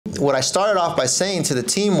what I started off by saying to the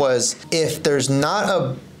team was, if there's not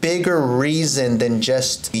a bigger reason than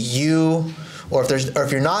just you, or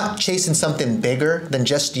if you're not chasing something bigger than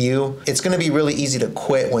just you, it's going to be really easy to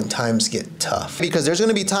quit when times get tough. Because there's going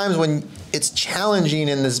to be times when it's challenging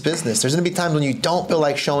in this business. There's going to be times when you don't feel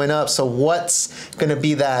like showing up. So what's going to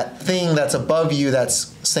be that thing that's above you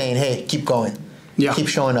that's saying, hey, keep going. Yeah. Keep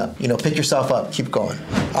showing up. Pick yourself up. Keep going.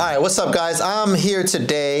 All right, what's up, guys? I'm here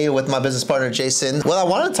today with my business partner, Jason. What I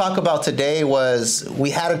wanted to talk about today was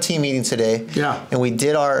we had a team meeting today. Yeah. And we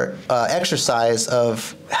did our exercise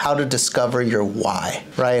of how to discover your why,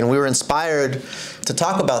 right? And we were inspired to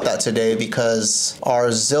talk about that today because our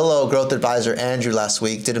Zillow growth advisor, Andrew, last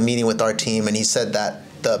week did a meeting with our team, and he said that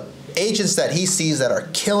the agents that he sees that are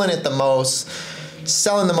killing it the most,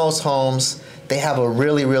 selling the most homes, they have a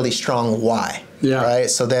really, really strong why. Yeah. Right.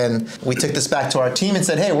 So then we took this back to our team and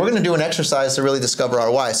said, hey, we're going to do an exercise to really discover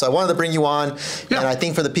our why. So I wanted to bring you on. Yeah. And I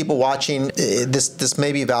think for the people watching, this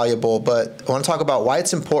may be valuable, but I want to talk about why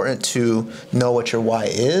it's important to know what your why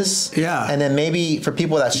is. Yeah. And then maybe for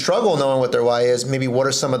people that struggle knowing what their why is, maybe what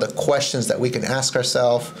are some of the questions that we can ask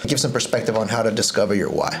ourselves, give some perspective on how to discover your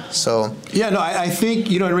why. So. Yeah, no, I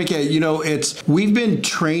think, Enrique, we've been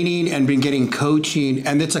training and been getting coaching,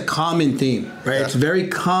 and it's a common theme, right? Yeah. It's very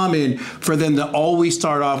common for them to always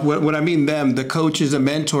start off, what I mean them, the coaches and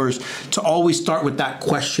mentors, to always start with that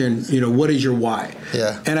question, what is your why?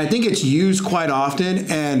 Yeah. And I think it's used quite often,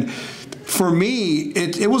 and for me,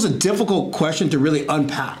 it was a difficult question to really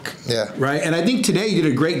unpack. Yeah. Right? And I think today you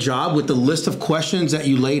did a great job with the list of questions that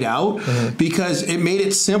you laid out, because it made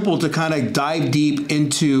it simple to kind of dive deep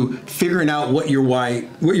into figuring out what your why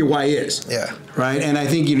is. Yeah. Right? And I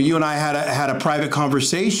think you and I had a private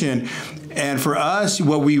conversation. And for us,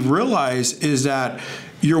 what we realized is that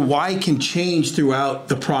your why can change throughout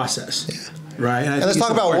the process. Yeah. Right. And let's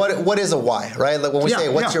talk about what is a why, right? Like when we say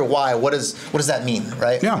what's your why, what does that mean,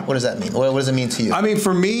 right? Yeah. What does that mean? What does it mean to you? I mean,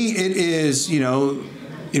 for me, it is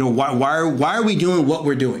why are we doing what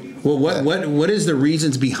we're doing? Well, what is the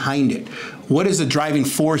reasons behind it? What is the driving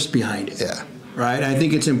force behind it? Yeah. Right. I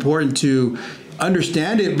think it's important to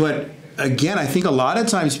understand it, but again, I think a lot of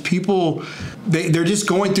times people, they're just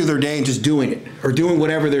going through their day and just doing it, or doing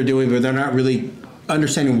whatever they're doing, but they're not really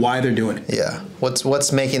understanding why they're doing it. Yeah.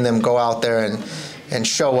 What's making them go out there and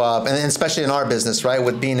show up, and especially in our business, right,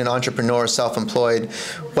 with being an entrepreneur, self-employed,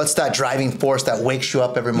 what's that driving force that wakes you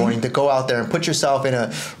up every morning to go out there and put yourself in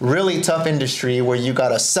a really tough industry where you got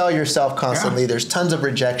to sell yourself constantly. Yeah. There's tons of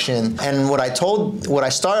rejection. And what I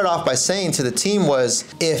started off by saying to the team was,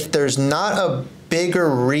 if there's not a bigger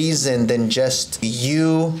reason than just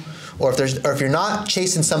you, or if you're not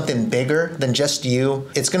chasing something bigger than just you,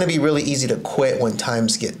 it's going to be really easy to quit when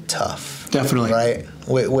times get tough. Definitely. Right?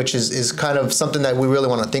 Which is kind of something that we really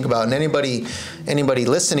want to think about. And anybody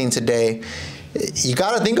listening today, you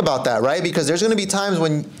got to think about that, right? Because there's going to be times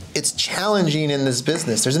when it's challenging in this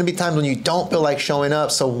business. There's going to be times when you don't feel like showing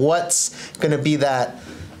up. So what's going to be that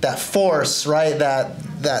force, right?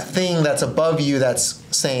 That thing that's above you that's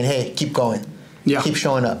saying, hey, keep going. Yeah. Keep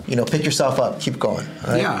showing up, pick yourself up, keep going.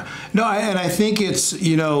 Right? Yeah. No, and I think it's,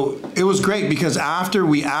 it was great because after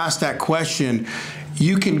we asked that question,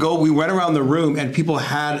 we went around the room and people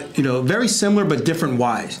had, very similar but different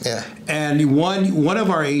whys. Yeah. And one of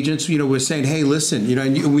our agents, was saying, hey, listen,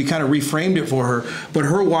 and we kind of reframed it for her, but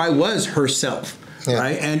her why was herself. Yeah.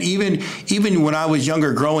 Right. And even when I was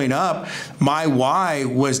younger growing up, my why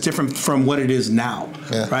was different from what it is now.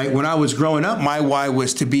 Yeah. Right. When I was growing up, my why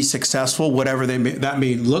was to be successful, whatever that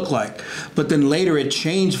may look like. But then later it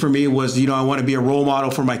changed for me was, I want to be a role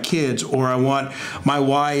model for my kids, or my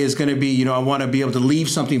why is going to be, I want to be able to leave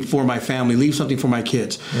something for my family, leave something for my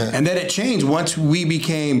kids. Yeah. And then it changed once we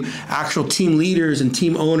became actual team leaders and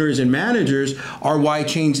team owners and managers. Our why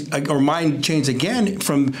changed, or mine changed again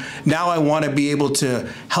from now I want to be able to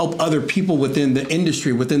help other people within the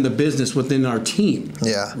industry, within the business, within our team.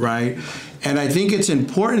 Yeah. Right. And I think it's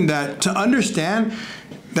important to understand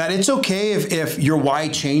that it's okay if your why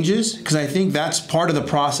changes, because I think that's part of the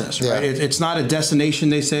process, right? Yeah. It's not a destination,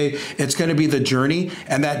 they say. It's going to be the journey,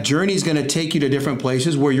 and that journey is going to take you to different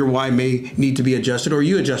places where your why may need to be adjusted, or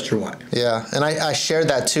you adjust your why. Yeah, and I shared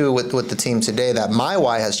that too with the team today, that my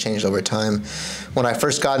why has changed over time. When I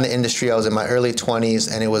first got in the industry, I was in my early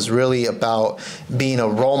 20s, and it was really about being a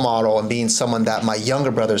role model and being someone that my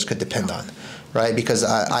younger brothers could depend on. Right, because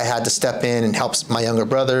I had to step in and help my younger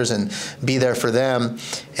brothers and be there for them.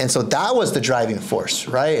 And so that was the driving force,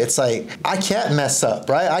 right? It's like, I can't mess up,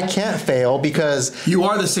 right? I can't fail because you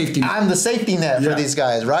are the safety net. I'm the safety net for these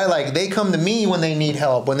guys, right? Like, they come to me when they need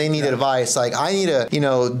help, when they need advice. Like, I need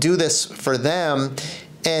to, do this for them.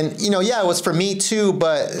 And, you know, yeah, it was for me too,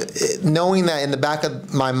 but knowing that in the back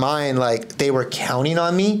of my mind, like, they were counting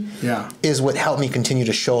on me is what helped me continue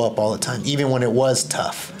to show up all the time, even when it was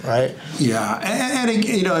tough, right? Yeah. And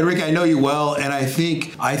you know, Enrique, I know you well, and I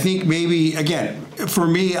think maybe, again, for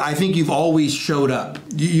me, I think you've always showed up.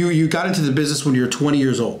 You got into the business when you were 20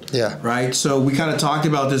 years old. Yeah. Right? So we kind of talked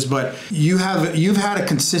about this, but you've had a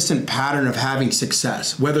consistent pattern of having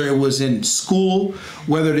success, whether it was in school,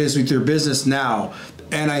 whether it is with your business now.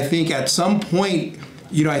 And I think at some point,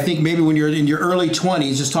 you know, I think maybe when you're in your early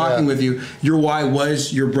 20s, just talking with you, your why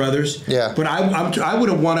was your brothers. Yeah. But I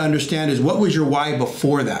would want to understand is, what was your why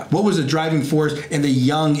before that? What was the driving force in the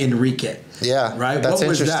young Enrique? Yeah. Right? That's what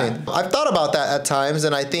was interesting. that? I've thought about that at times,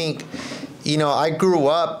 and I think, you know, I grew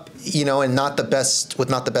up, you know, in not the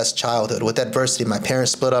best childhood, with adversity. My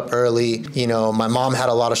parents split up early. You know, my mom had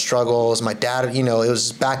a lot of struggles. My dad, you know, it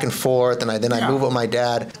was back and forth, and then I moved with my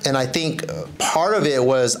dad. And I think part of it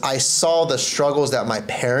was I saw the struggles that my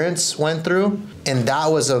parents went through, and that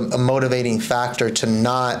was a motivating factor to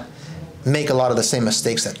not make a lot of the same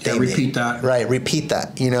mistakes that they made. Repeat that. Right, repeat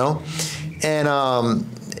that, you know? And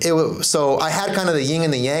so I had kind of the yin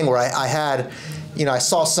and the yang, where I had, you know, I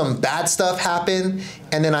saw some bad stuff happen,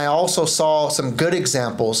 and then I also saw some good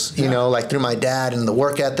examples, you know, like through my dad and the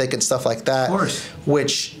work ethic and stuff like that, of course,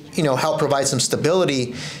 which, you know, helped provide some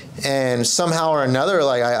stability. And somehow or another,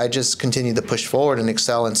 like, I just continued to push forward and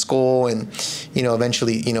excel in school, and, you know,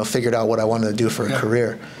 eventually, you know, figured out what I wanted to do for a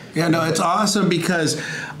career. Yeah, no, it's awesome, because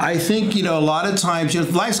I think, you know, a lot of times, you know,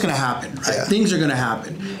 life's going to happen, right? Yeah. Things are going to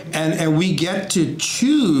happen, and we get to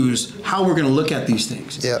choose how we're going to look at these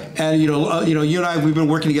things. Yeah. And you and I, we've been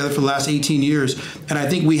working together for the last 18 years, and I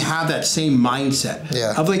think we have that same mindset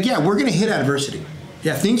of like, we're going to hit adversity.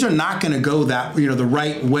 Yeah, things are not going to go that, you know, the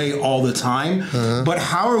right way all the time. But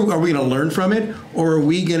how are we going to learn from it, or are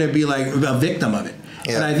we going to be like a victim of it?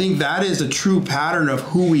 Yeah. And I think that is a true pattern of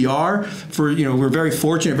who we are. We're very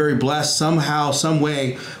fortunate, very blessed somehow, some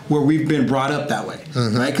way, where we've been brought up that way,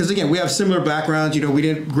 right? Because again, we have similar backgrounds. You know, we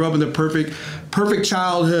didn't grow up in the perfect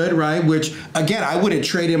childhood, right? Which, again, I wouldn't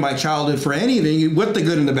trade in my childhood for anything, with the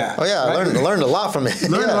good and the bad. Oh yeah, right? I learned a lot from it.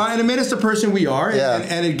 Learned a lot, and it made us the person we are, Yeah.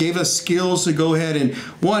 and it gave us skills to go ahead and,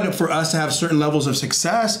 one, for us to have certain levels of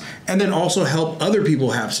success, and then also help other people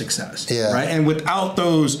have success, right? And without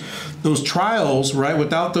those trials, right,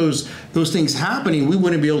 without those things happening, we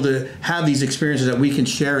wouldn't be able to have these experiences that we can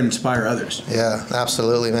share and inspire others. Yeah,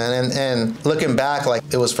 absolutely, man. And looking back, like,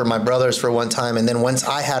 it was for my brothers for one time, and then once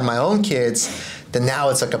I had my own kids, then now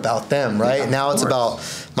it's like about them, right? Now it's about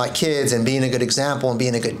my kids and being a good example and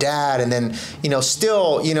being a good dad, and then, you know,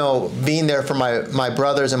 still, you know, being there for my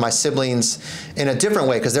brothers and my siblings in a different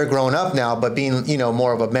way, because they're grown up now, but being, you know,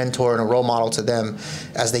 more of a mentor and a role model to them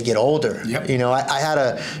as they get older. Yep. You know,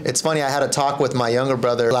 it's funny, I had a talk with my younger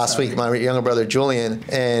brother last week, my younger brother Julian,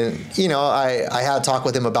 and, you know, I had a talk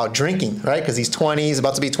with him about drinking, right? Because he's 20, he's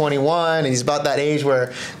about to be 21, and he's about that age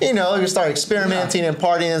where, you know, you start experimenting and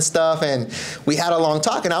partying and stuff, and we had a long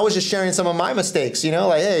talk, and I was just sharing some of my mistakes, you know,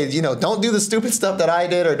 like, hey, you know, don't do the stupid stuff that I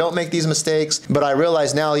did, or don't make these mistakes. But I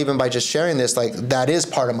realize now, even by just sharing this, like, that is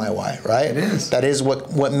part of my why, right? It is. That is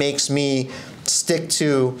what makes me stick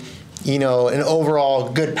to, you know, an overall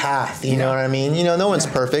good path, you know what I mean? You know, no one's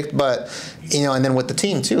perfect, but, you know, and then with the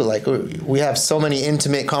team too, like, we have so many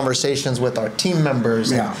intimate conversations with our team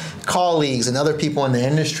members and colleagues and other people in the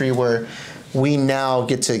industry, where we now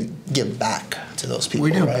get to give back to those people.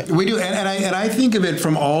 We do, right? We do, and I think of it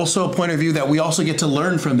from also a point of view that we also get to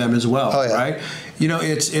learn from them as well, right? You know,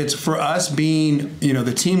 it's for us being, you know,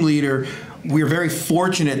 the team leader. We're very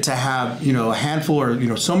fortunate to have, you know, a handful, or, you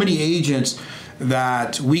know, so many agents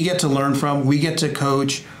that we get to learn from, we get to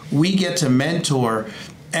coach, we get to mentor.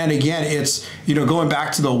 And again, it's, you know, going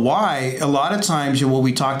back to the why, a lot of times, you know, what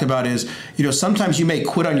we talked about is, you know, sometimes you may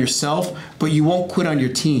quit on yourself, but you won't quit on your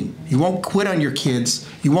team. You won't quit on your kids.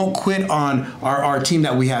 You won't quit on our team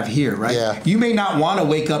that we have here, right? Yeah. You may not want to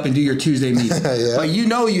wake up and do your Tuesday meeting, but you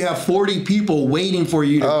know you have 40 people waiting for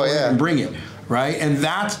you to go ahead and bring it. Right? And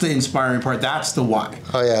that's the inspiring part. That's the why.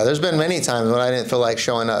 Oh, yeah. There's been many times when I didn't feel like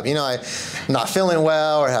showing up. You know, I'm not feeling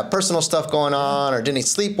well, or have personal stuff going on, or didn't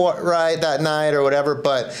sleep right that night, or whatever.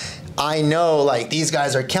 But I know, like, these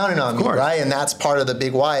guys are counting on me, right? And that's part of the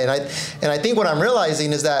big why. And I think what I'm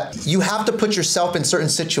realizing is that you have to put yourself in certain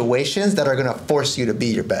situations that are going to force you to be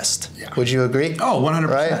your best. Yeah. Would you agree? Oh, 100%.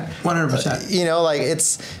 Right? 100%. You know, like,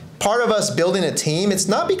 it's, part of us building a team, it's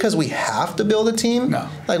not because we have to build a team. No.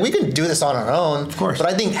 Like, we can do this on our own. Of course. But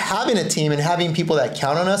I think having a team and having people that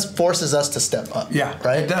count on us forces us to step up. Yeah,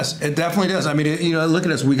 right? It does. It definitely does. I mean, look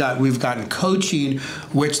at us. We've gotten coaching,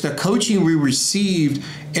 which the coaching we received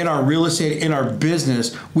in our real estate, in our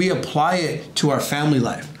business, we apply it to our family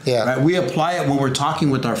life. Yeah. Right? We apply it when we're talking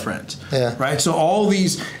with our friends. Yeah. Right. So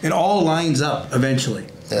it all lines up eventually.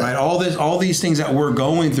 Yeah. Right. All these things that we're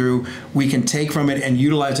going through, we can take from it and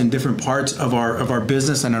utilize in different parts of our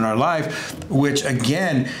business and in our life. Which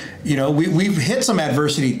again, we've hit some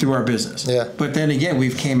adversity through our business. Yeah. But then again,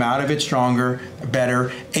 we've came out of it stronger,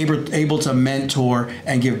 better, able to mentor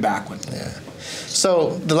and give back with it. Yeah.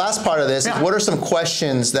 So the last part of this is, what are some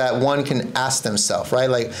questions that one can ask themselves, right?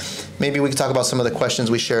 Like, maybe we can talk about some of the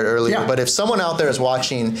questions we shared earlier. Yeah. But if someone out there is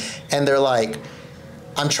watching and they're like,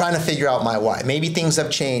 I'm trying to figure out my why. Maybe things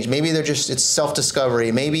have changed. Maybe it's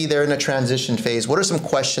self-discovery. Maybe they're in a transition phase. What are some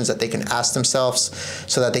questions that they can ask themselves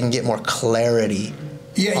so that they can get more clarity?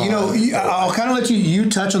 Yeah, I'll kind of let you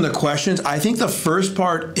touch on the questions. I think the first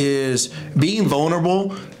part is being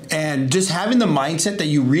vulnerable and just having the mindset that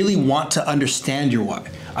you really want to understand your why.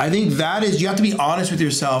 I think that is, you have to be honest with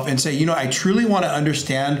yourself and say, I truly want to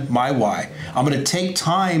understand my why. I'm going to take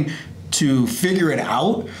time to figure it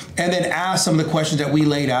out and then ask some of the questions that we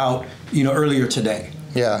laid out, earlier today.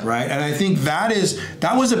 Yeah. Right. And I think that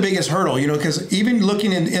was the biggest hurdle, because even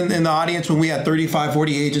looking in the audience when we had 35,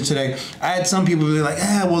 40 agents today, I had some people be like,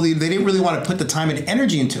 they didn't really want to put the time and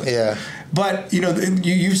energy into it. Yeah. But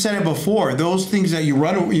you've said it before. Those things that you're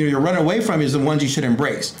running away from is the ones you should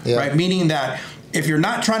embrace. Yeah. Right. Meaning that if you're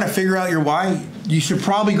not trying to figure out your why, you should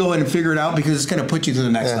probably go ahead and figure it out because it's going to put you to the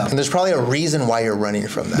next level. And there's probably a reason why you're running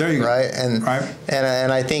from that, there you right? go.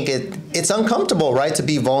 And I think it's uncomfortable, right, to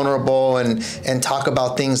be vulnerable and talk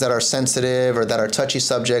about things that are sensitive or that are touchy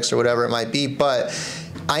subjects or whatever it might be. But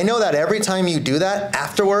I know that every time you do that,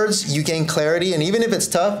 afterwards you gain clarity, and even if it's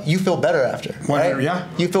tough, you feel better after. Right? Yeah.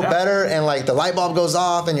 You feel better, and like the light bulb goes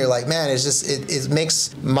off, and you're like, man, it's just it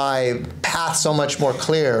makes my path so much more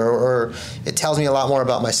clear, or it tells me a lot more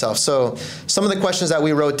about myself. So some of the questions that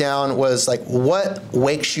we wrote down was like, what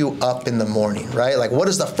wakes you up in the morning, right? Like, what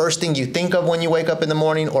is the first thing you think of when you wake up in the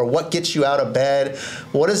morning, or what gets you out of bed?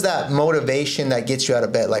 What is that motivation that gets you out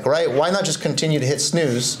of bed? Like, right? Why not just continue to hit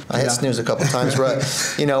snooze? I hit snooze a couple times, but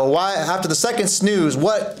why after the second snooze,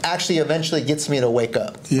 what actually eventually gets me to wake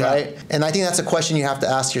up, right? And I think that's a question you have to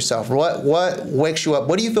ask yourself. What wakes you up?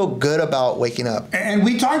 What do you feel good about waking up? And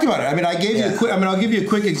we talked about it. I mean, I'll give you a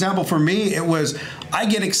quick example. For me, it was, I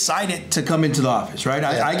get excited to come into the office, right?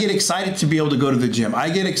 I get excited to be able to go to the gym. I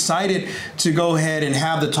get excited to go ahead and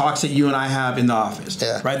have the talks that you and I have in the office,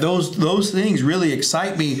 right? Those things really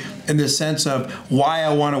excite me in the sense of why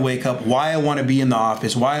I want to wake up, why I want to be in the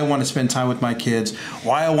office, why I want to spend time with my kids,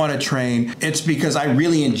 why I want to train. It's because I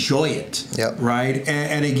really enjoy it, right?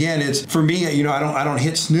 And again, it's for me, I don't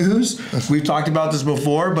hit snooze. We've talked about this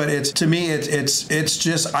before, but it's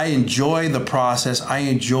just I enjoy the process. I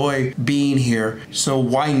enjoy being here. So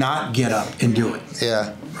why not get up and do it?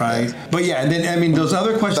 Yeah. Right. But and then those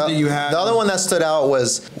other questions that you had. The other one that stood out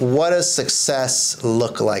was, what does success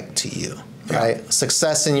look like to you? Right?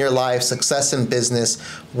 Success in your life, success in business.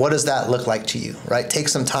 What does that look like to you? Right? Take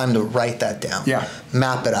some time to write that down.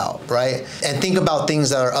 Map it out. Right? And think about things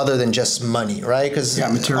that are other than just money. Right? Because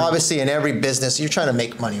obviously in every business you're trying to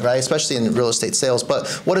make money. Right? Especially in real estate sales. But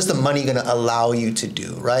what is the money going to allow you to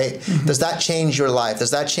do? Right? Mm-hmm. Does that change your life?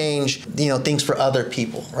 Does that change things for other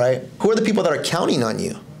people? Right? Who are the people that are counting on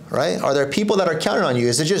you? Right? Are there people that are counting on you?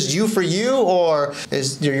 Is it just you for you, or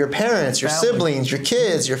is your parents, your siblings, your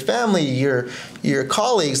kids, your family, your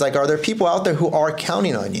colleagues? Like, are there people out there who are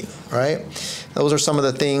counting on you? Right? Those are some of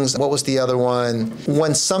the things. What was the other one?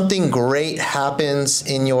 When something great happens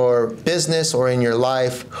in your business or in your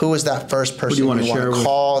life, who is that first person you want to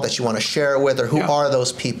call, that you want to share it with, or who are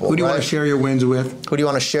those people? Who do you want to share your wins with? Who do you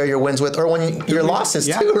want to share your wins with, or when your losses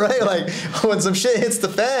too, right? Like when some shit hits the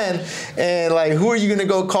fan, and like, who are you going to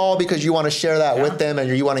go call because you want to share that with them, and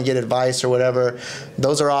you want to get advice or whatever?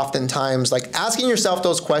 Those are oftentimes, like, asking yourself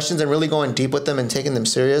those questions and really going deep with them and taking them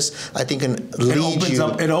serious, I think, can lead you.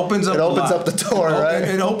 It opens up the door, right?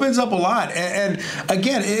 It opens up a lot. And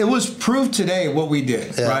again, it was proved today what we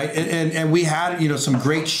did, right? And we had, some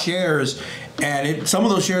great shares. And some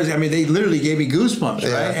of those shares, I mean, they literally gave me goosebumps,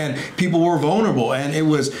 right? And people were vulnerable, and it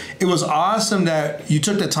was awesome that you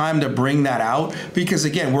took the time to bring that out, because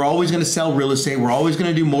again, we're always going to sell real estate, we're always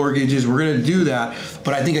going to do mortgages, we're going to do that.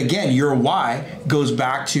 But I think again, your why goes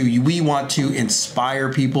back to we want to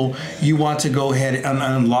inspire people. You want to go ahead and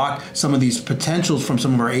unlock some of these potentials from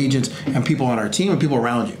some of our agents agents and people on our team and people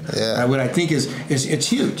around you. Yeah. What I think is it's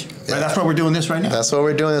huge. Yeah. Right? That's why we're doing this right now. That's why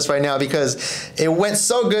we're doing this right now, because it went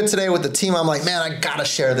so good today with the team. I'm like, man, I gotta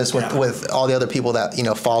share this with all the other people that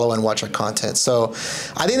follow and watch our content. So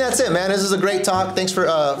I think that's it, man. This is a great talk. Thanks for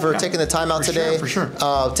taking the time out today. For sure.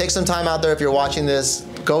 Take some time out there if you're watching this.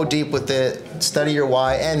 Go deep with it. Study your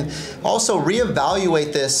why, and also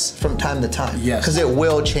reevaluate this from time to time. Yes. Because it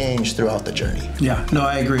will change throughout the journey. Yeah, no,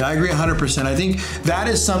 I agree. I agree 100%. I think that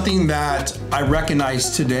is something that I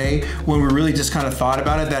recognized today when we really just kind of thought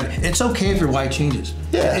about it, that it's okay if your why changes.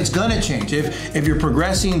 Yeah. It's gonna change. If you're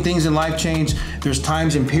progressing, things in life change, there's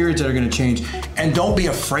times and periods that are gonna change, and don't be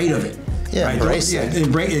afraid of it. Yeah, right? Embrace it.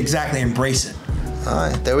 Embrace it. All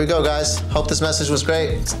right, there we go, guys. Hope this message was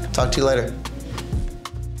great. Talk to you later.